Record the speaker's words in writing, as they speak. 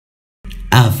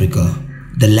Africa,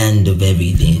 the land of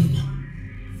everything.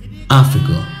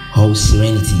 Africa holds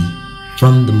serenity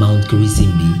from the Mount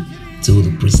Karisimbi to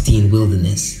the pristine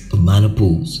wilderness of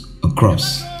Manopos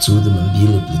across to the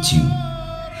Mambila Plateau.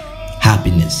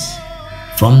 Happiness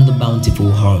from the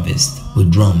bountiful harvest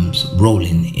with drums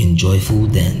rolling in joyful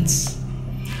dance.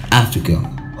 Africa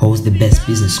holds the best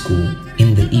business school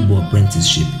in the Igbo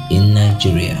apprenticeship in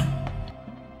Nigeria.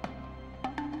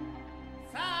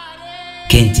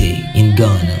 Kente in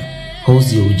Ghana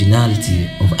holds the originality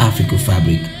of African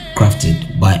fabric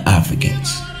crafted by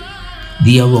Africans.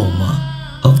 The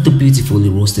aroma of the beautifully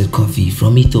roasted coffee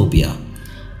from Ethiopia.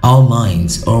 Our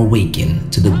minds are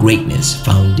awakened to the greatness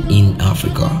found in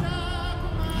Africa.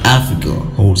 Africa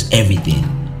holds everything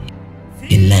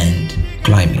in land,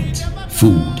 climate,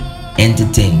 food,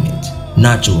 entertainment,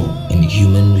 natural and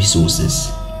human resources.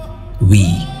 We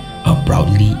are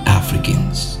proudly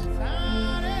Africans.